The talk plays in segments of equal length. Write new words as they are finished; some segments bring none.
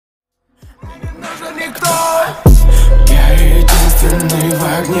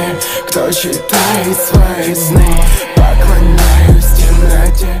мне, кто читает свои сны. Поклоняюсь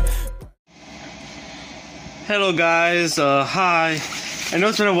темноте. Hello guys, hi. I know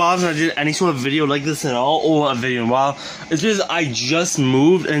it's been a while since I did any sort of video like this at all, or a video in a while. It's because I just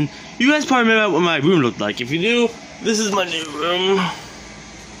moved, and you guys probably remember what my room looked like. If you do, this is my new room.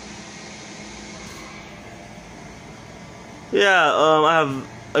 Yeah,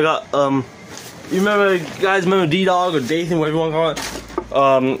 I got, you remember, guys remember D-Dog or Dathan, whatever you want to call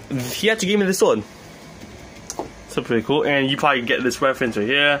it? He actually gave me this sword. So pretty cool, and you probably get this reference right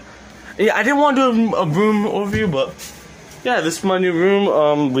here. Yeah, I didn't want to do a room overview, but yeah, this is my new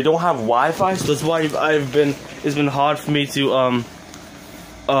room. We don't have Wi-Fi, so that's why it's been hard for me to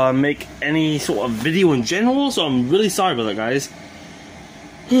make any sort of video in general. So I'm really sorry about that, guys.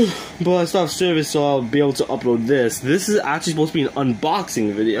 But I still have service, so I'll be able to upload this. This is actually supposed to be an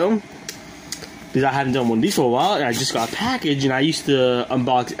unboxing video, because I haven't done one of these for a while, and I just got a package, and I used to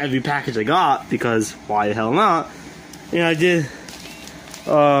unbox every package I got, because why the hell not? And I did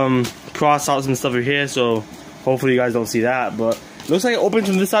cross out some stuff over here, so hopefully you guys don't see that, but it looks like it opens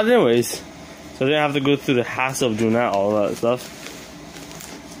from this side anyways, so I didn't have to go through the hassle of doing that, all that stuff.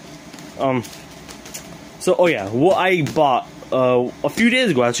 So, oh yeah, what I bought a few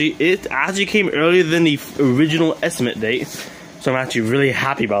days ago, actually, it actually came earlier than the original estimate date, so I'm actually really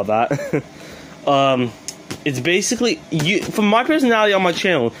happy about that. It's basically, from my personality on my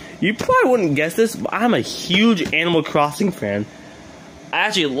channel, you probably wouldn't guess this, but I'm a huge Animal Crossing fan. I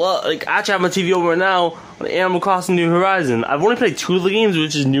actually have my TV over now on Animal Crossing New Horizon. I've only played 2 of the games,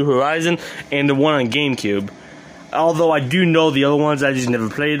 which is New Horizon and the one on GameCube. Although I do know the other ones, I just never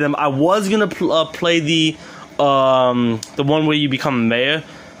played them. I was gonna play the one where you become mayor,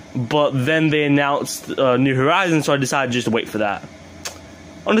 but then they announced New Horizon, so I decided just to wait for that.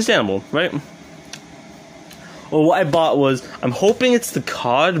 Understandable, right? Well, what I bought was, I'm hoping it's the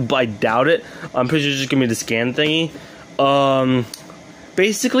card, but I doubt it. I'm pretty sure it's just gonna be the scan thingy.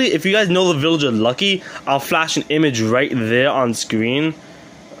 Basically, if you guys know the villager Lucky, I'll flash an image right there on screen.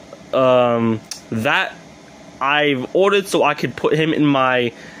 That I've ordered so I could put him in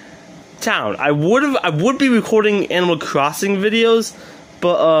my town. I would be recording Animal Crossing videos,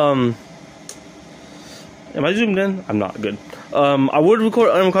 but am I zoomed in? I'm not good. I would record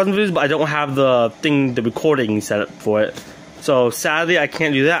Animal Crossing videos, but I don't have the recording set up for it. So sadly, I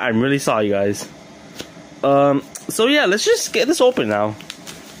can't do that. I'm really sorry, guys. So yeah, let's just get this open now.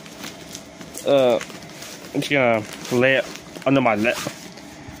 I'm just gonna lay it under my lip.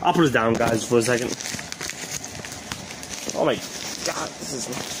 I'll put this down, guys, for a second. Oh my god, this is...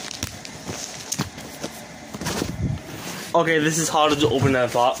 Okay, this is harder to open than I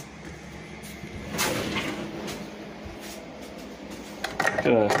thought.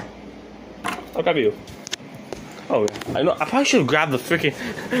 I'll grab you. Oh, yeah. I know. I probably should have grabbed the freaking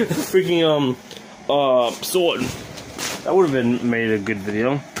sword. That would have made a good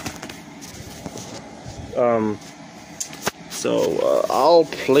video. So I'll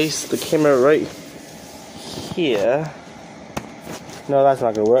place the camera right here. No, that's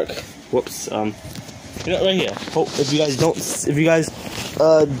not gonna work. Whoops. You know, right here. Hope if you guys don't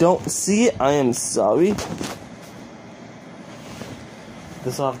see it, I am sorry.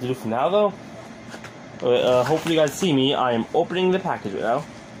 This I'll have to do for now, though. Hopefully you guys see me. I am opening the package right now,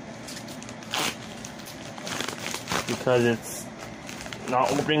 because it's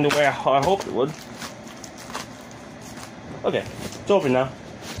not opening the way I hoped it would. Okay, it's open now,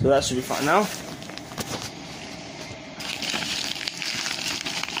 so that should be fine now.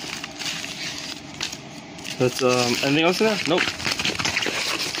 That's anything else in there? Nope.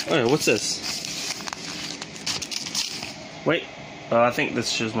 Okay, what's this? Wait, I think this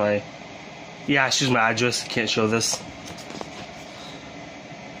shows my. Yeah, it shows my address. I can't show this.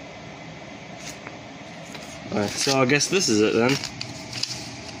 Alright, so I guess this is it then.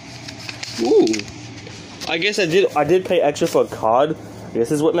 Ooh. I guess I did pay extra for a card. I guess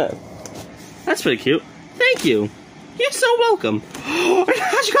this is what it meant. That's pretty cute. Thank you. You're so welcome. Oh, I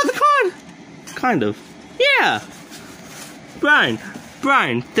actually got the card! Kind of. Yeah.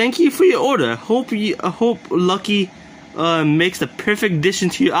 Brian, thank you for your order. Hope Lucky makes the perfect addition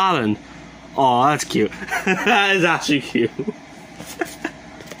to your island. Oh, that's cute. That is actually cute.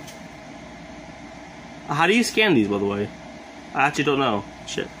 How do you scan these, by the way? I actually don't know.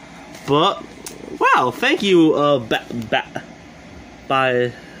 Shit. But, wow, thank you, how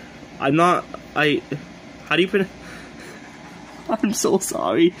do you pronounce? I'm so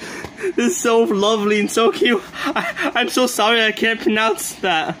sorry. This is so lovely and so cute. I'm so sorry I can't pronounce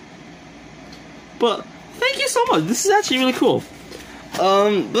that. But, thank you so much. This is actually really cool.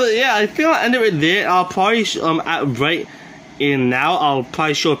 But yeah, I think I'll end it right there. I'll probably right And now I'll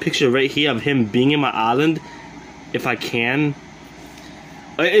probably show a picture right here of him being in my island, if I can.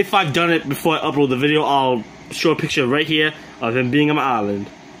 If I've done it before I upload the video, I'll show a picture right here of him being on my island.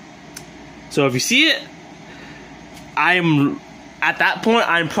 So if you see it, at that point,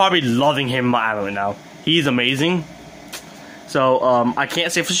 I'm probably loving him on my island right now. He's amazing. So, I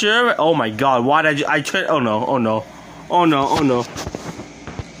can't say for sure. Oh my god, why did I tried? Oh no, oh no. Oh no, oh no.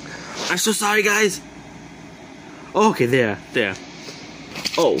 I'm so sorry, guys. Okay, there.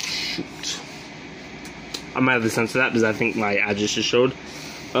 Oh, shoot. I might have to censor that because I think my address just showed.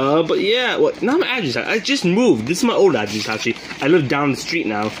 But yeah, not my address. I just moved. This is my old address, actually. I live down the street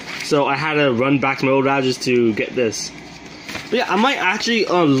now, so I had to run back to my old address to get this. But yeah, I might actually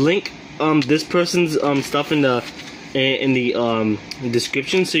link this person's stuff in the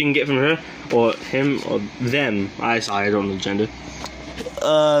description, so you can get from her or him or them. I don't know the gender.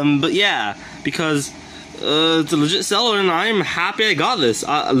 But yeah, because it's a legit seller, and I'm happy I got this.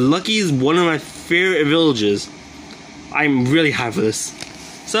 Lucky is one of my favorite villages. I'm really hyped for this.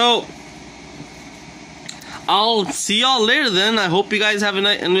 So, I'll see y'all later then. I hope you guys have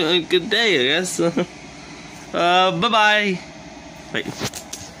a good day, I guess. Bye-bye. Wait.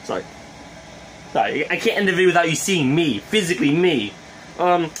 Sorry, I can't end the video without you seeing me. Physically me.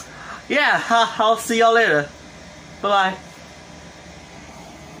 Yeah, I'll see y'all later. Bye-bye.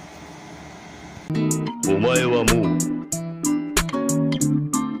 お前はもう